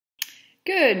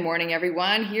Good morning,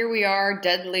 everyone. Here we are,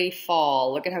 deadly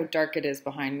fall. Look at how dark it is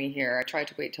behind me here. I tried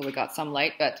to wait till we got some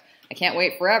light, but I can't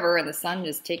wait forever, and the sun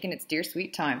is taking its dear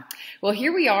sweet time. Well,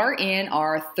 here we are in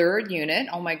our third unit.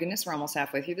 Oh my goodness, we're almost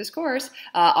halfway through this course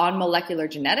on molecular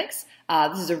genetics.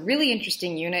 This is a really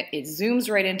interesting unit. It zooms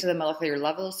right into the molecular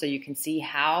level so you can see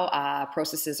how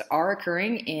processes are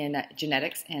occurring in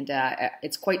genetics, and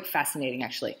it's quite fascinating,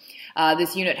 actually.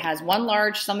 This unit has one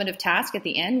large summative task at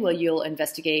the end where you'll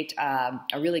investigate a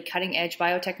really cutting-edge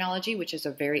biotechnology, which is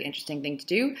a very interesting thing to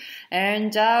do.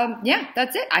 And yeah,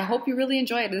 that's it. I hope you really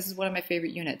enjoy it. This is one of my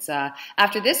favorite units.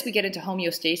 After this, we get into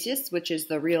homeostasis, which is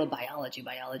the real biology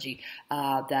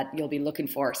that you'll be looking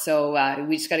for. So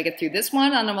we just got to get through this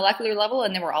one on a molecular level,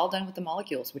 and then we're all done with the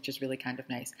molecules, which is really kind of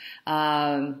nice.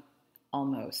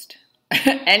 Almost.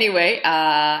 Anyway,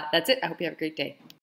 that's it. I hope you have a great day.